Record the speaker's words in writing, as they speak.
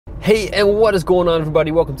Hey, and what is going on,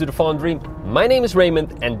 everybody? Welcome to the Farm Dream. My name is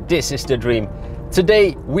Raymond and this is the dream.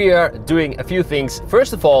 Today we are doing a few things.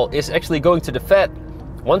 First of all is actually going to the vet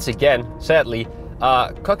once again, sadly.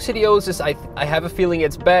 Coccidiosis, I have a feeling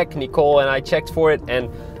it's back. Nicole and I checked for it,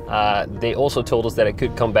 and they also told us that it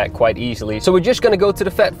could come back quite easily. So we're just gonna go to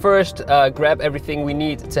the vet first, grab everything we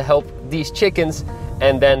need to help these chickens,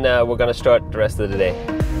 and then we're gonna start the rest of the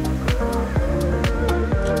day.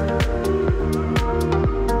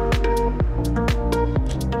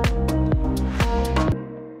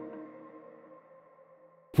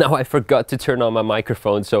 Now I forgot to turn on my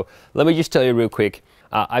microphone, so let me just tell you real quick.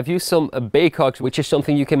 I've used some Godox, which is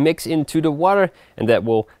something you can mix into the water, and that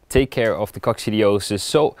will take care of the coccidiosis.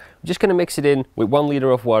 So I'm just gonna mix it in with 1 liter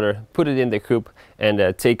of water, put it in the coop,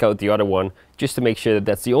 and take out the other one, just to make sure that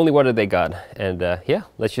that's the only water they got. And yeah,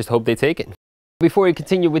 let's just hope they take it. Before we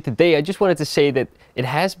continue with the day, I just wanted to say that it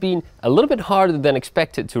has been a little bit harder than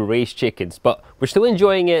expected to raise chickens, but we're still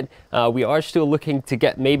enjoying it. We are still looking to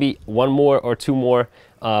get maybe 1 more or 2 more.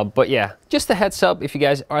 But yeah, just a heads up, if you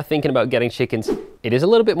guys are thinking about getting chickens, it is a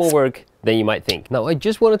little bit more work than you might think. Now, I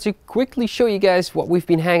just wanted to quickly show you guys what we've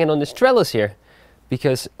been hanging on this trellis here,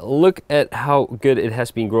 because look at how good it has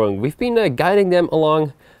been growing. We've been guiding them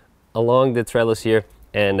along the trellis here,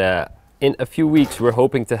 and in a few weeks, we're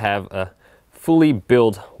hoping to have a fully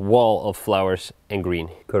built wall of flowers and green.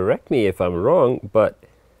 Correct me if I'm wrong, but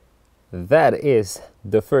that is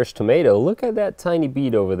the first tomato. Look at that tiny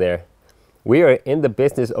bead over there. We are in the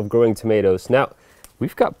business of growing tomatoes. Now,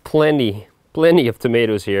 we've got plenty of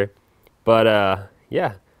tomatoes here, but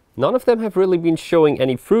yeah, none of them have really been showing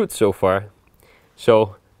any fruit so far.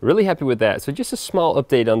 So really happy with that. So just a small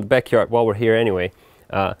update on the backyard while we're here anyway.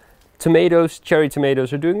 Tomatoes, cherry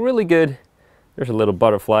tomatoes are doing really good. There's a little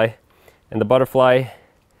butterfly, and the butterfly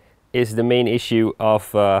is the main issue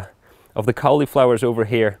of the cauliflowers over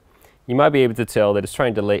here. You might be able to tell that it's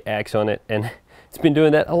trying to lay eggs on it, and it's been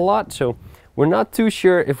doing that a lot. So we're not too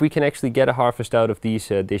sure if we can actually get a harvest out of these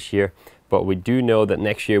this year, but we do know that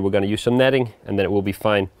next year we're going to use some netting, and then it will be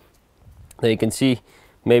fine. Now you can see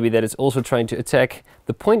maybe that it's also trying to attack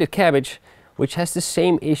the pointed cabbage, which has the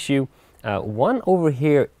same issue. One over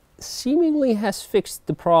here seemingly has fixed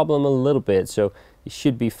the problem a little bit, so it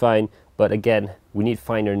should be fine. But again, we need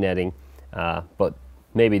finer netting, but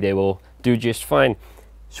maybe they will do just fine.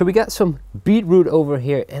 So we got some beetroot over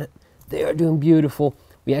here, and they are doing beautiful.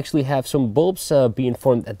 We actually have some bulbs being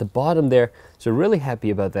formed at the bottom there, so really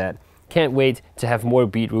happy about that. Can't wait to have more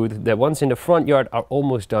beetroot. The ones in the front yard are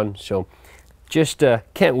almost done, so just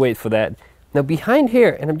can't wait for that. Now behind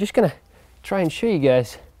here, and I'm just gonna try and show you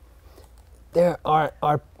guys, there are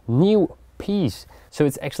our new peas. So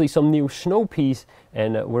it's actually some new snow peas,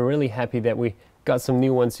 and we're really happy that we got some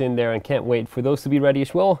new ones in there, and can't wait for those to be ready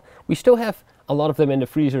as well. We still have a lot of them in the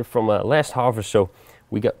freezer from last harvest, so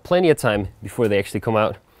we got plenty of time before they actually come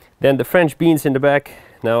out. Then the French beans in the back.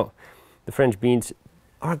 Now, the French beans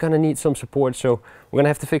are gonna need some support, so we're gonna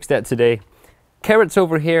have to fix that today. Carrots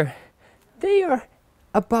over here, they are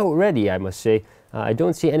about ready, I must say. I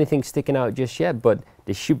don't see anything sticking out just yet, but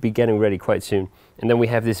they should be getting ready quite soon. And then we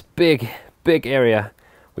have this big area,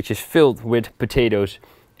 which is filled with potatoes.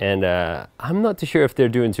 And I'm not too sure if they're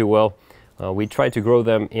doing too well. We tried to grow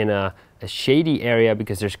them in a shady area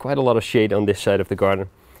because there's quite a lot of shade on this side of the garden,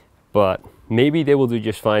 but maybe they will do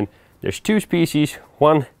just fine. There's 2 species,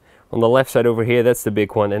 one on the left side over here, that's the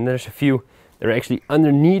big one, and there's a few that are actually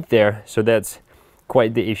underneath there, so that's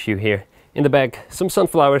quite the issue here. In the back, some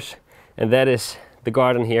sunflowers, and that is the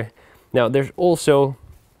garden here. Now there's also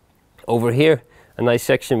over here a nice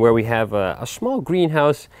section where we have a small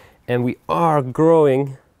greenhouse, and we are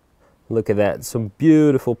growing, look at that, some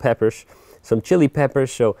beautiful peppers, some chili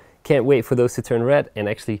peppers, so can't wait for those to turn red, and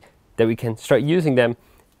actually that we can start using them.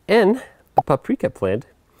 And a paprika plant.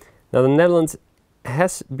 Now the Netherlands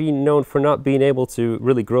has been known for not being able to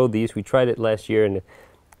really grow these. We tried it last year and it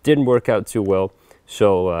didn't work out too well.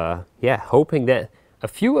 So yeah, hoping that a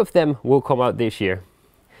few of them will come out this year.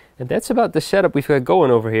 And that's about the setup we've got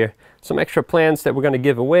going over here. Some extra plants that we're going to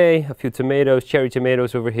give away, a few tomatoes, cherry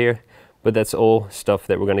tomatoes over here, but that's all stuff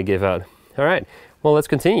that we're going to give out. All right, well, let's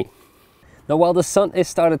continue. Now, while the sun is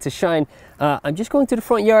started to shine, I'm just going to the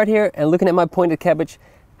front yard here and looking at my pointed cabbage,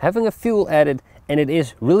 having a fuel added, and it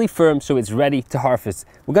is really firm, so it's ready to harvest.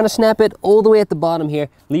 We're gonna snap it all the way at the bottom here,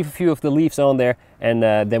 leave a few of the leaves on there, and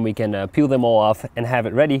then we can peel them all off and have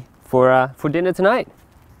it ready for dinner tonight.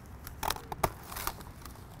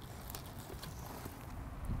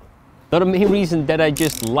 Now, the main reason that I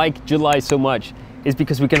just like July so much is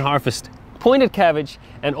because we can harvest pointed cabbage,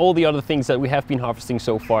 and all the other things that we have been harvesting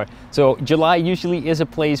so far. So July usually is a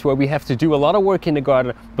place where we have to do a lot of work in the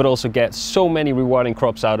garden, but also get so many rewarding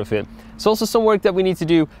crops out of it. It's also some work that we need to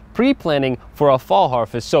do pre-planning for our fall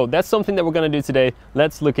harvest. So that's something that we're gonna do today.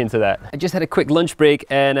 Let's look into that. I just had a quick lunch break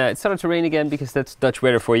and it started to rain again because that's Dutch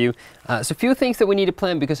weather for you. So a few things that we need to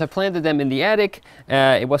plant because I planted them in the attic.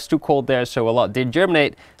 It was too cold there, so a lot didn't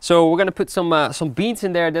germinate. So we're gonna put some beans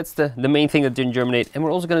in there. That's the main thing that didn't germinate. And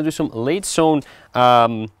we're also gonna do some late sown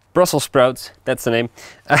Brussels sprouts, that's the name.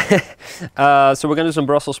 So we're gonna do some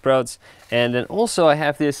Brussels sprouts. And then also I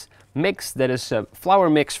have this mix that is a flour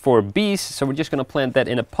mix for bees, so we're just going to plant that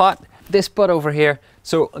in a pot, this pot over here.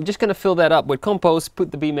 So I'm just going to fill that up with compost, put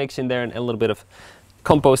the bee mix in there and a little bit of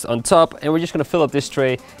compost on top, and we're just going to fill up this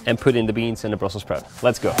tray and put in the beans and the Brussels sprout.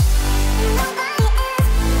 Let's go.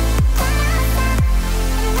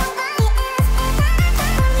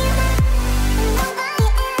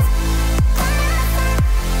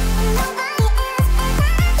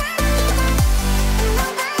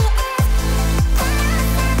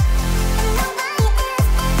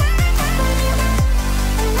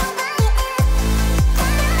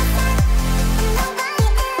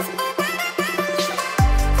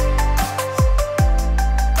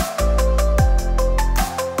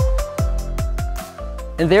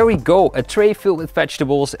 And there we go, a tray filled with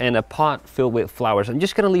vegetables and a pot filled with flowers. I'm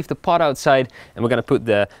just gonna leave the pot outside and we're gonna put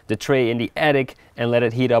the tray in the attic and let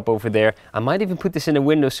it heat up over there. I might even put this in the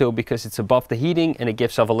windowsill because it's above the heating and it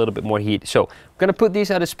gives off a little bit more heat. So I'm gonna put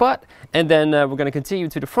these at a spot and then we're gonna continue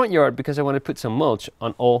to the front yard because I want to put some mulch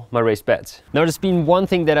on all my raised beds. Now there's been one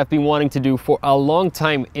thing that I've been wanting to do for a long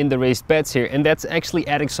time in the raised beds here, and that's actually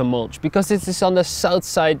adding some mulch. Because this is on the south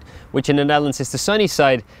side, which in the Netherlands is the sunny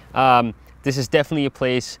side, this is definitely a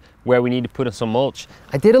place where we need to put in some mulch.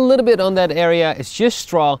 I did a little bit on that area. It's just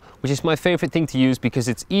straw, which is my favorite thing to use because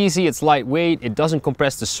it's easy, it's lightweight, it doesn't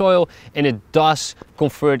compress the soil, and it does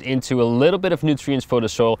convert into a little bit of nutrients for the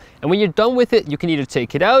soil. And when you're done with it, you can either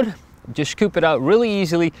take it out, just scoop it out really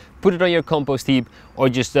easily, put it on your compost heap, or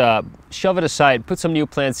just shove it aside, put some new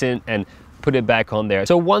plants in, and put it back on there.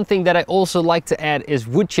 So one thing that I also like to add is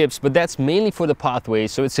wood chips, but that's mainly for the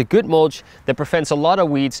pathways. So it's a good mulch that prevents a lot of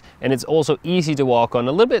weeds, and it's also easy to walk on,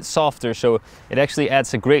 a little bit softer, so it actually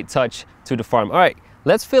adds a great touch to the farm. All right,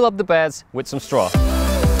 let's fill up the beds with some straw.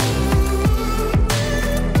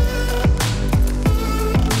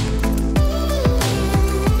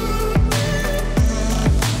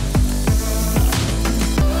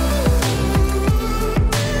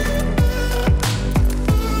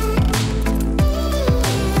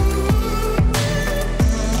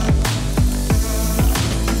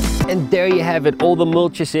 And there you have it, all the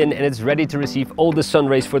mulch is in and it's ready to receive all the sun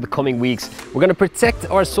rays for the coming weeks. We're gonna protect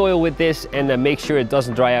our soil with this and make sure it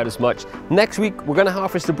doesn't dry out as much. Next week, we're gonna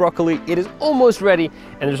harvest the broccoli. It is almost ready,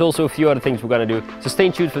 and there's also a few other things we're gonna do. So stay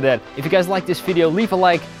tuned for that. If you guys like this video, leave a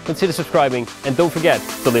like, consider subscribing, and don't forget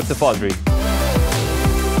to live the farm dream.